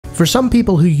For some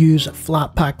people who use a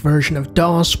Flatpak version of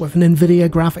DOS with an Nvidia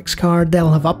graphics card,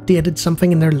 they'll have updated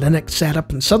something in their Linux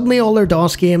setup and suddenly all their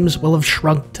DOS games will have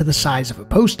shrunk to the size of a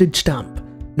postage stamp.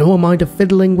 No amount of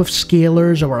fiddling with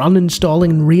scalers or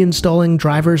uninstalling and reinstalling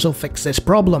drivers will fix this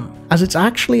problem, as it's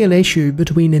actually an issue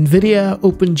between Nvidia,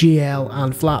 OpenGL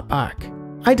and Flatpak.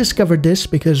 I discovered this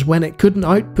because when it couldn't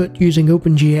output using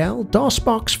OpenGL,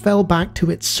 DOSBox fell back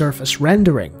to its surface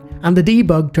rendering, and the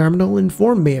debug terminal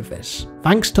informed me of this.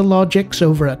 Thanks to logics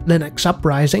over at Linux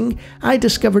Uprising, I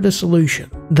discovered a solution.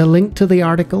 The link to the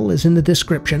article is in the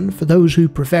description for those who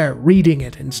prefer reading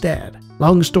it instead.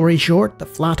 Long story short, the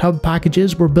FlatHub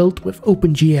packages were built with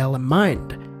OpenGL in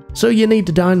mind, so you need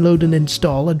to download and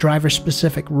install a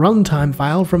driver-specific runtime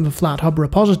file from the FlatHub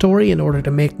repository in order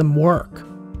to make them work.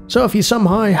 So if you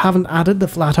somehow haven't added the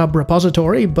FlatHub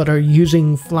repository but are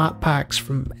using Flatpaks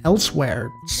from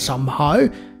elsewhere somehow,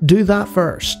 do that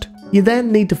first. You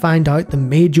then need to find out the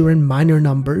major and minor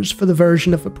numbers for the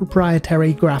version of a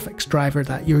proprietary graphics driver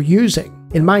that you're using.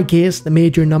 In my case, the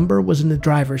major number was in the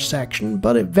drivers section,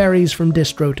 but it varies from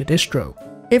distro to distro.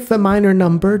 If the minor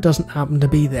number doesn't happen to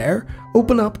be there,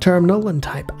 open up terminal and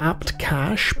type apt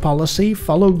cache policy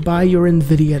followed by your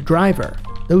Nvidia driver.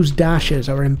 Those dashes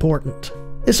are important.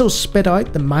 This will spit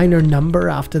out the minor number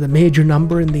after the major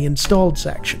number in the installed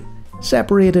section,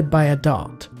 separated by a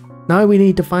dot. Now we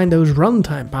need to find those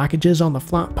runtime packages on the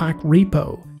Flatpak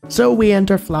repo, so we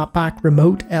enter flatpak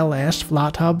remote ls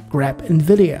flathub grep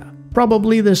Nvidia,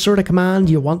 probably the sort of command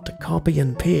you want to copy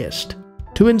and paste.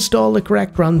 To install the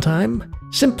correct runtime,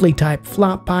 simply type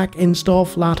flatpak install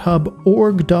flathub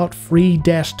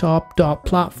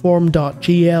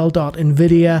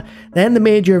org.freedesktop.platform.gl.nvidia, then the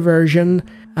major version,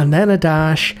 and then a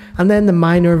dash, and then the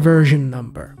minor version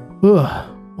number.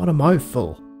 Ugh, what a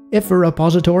mouthful. If a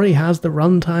repository has the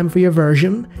runtime for your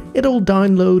version, it'll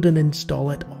download and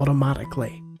install it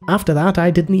automatically. After that,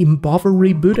 I didn't even bother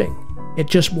rebooting. It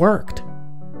just worked.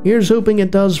 Here's hoping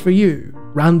it does for you,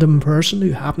 random person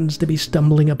who happens to be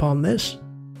stumbling upon this.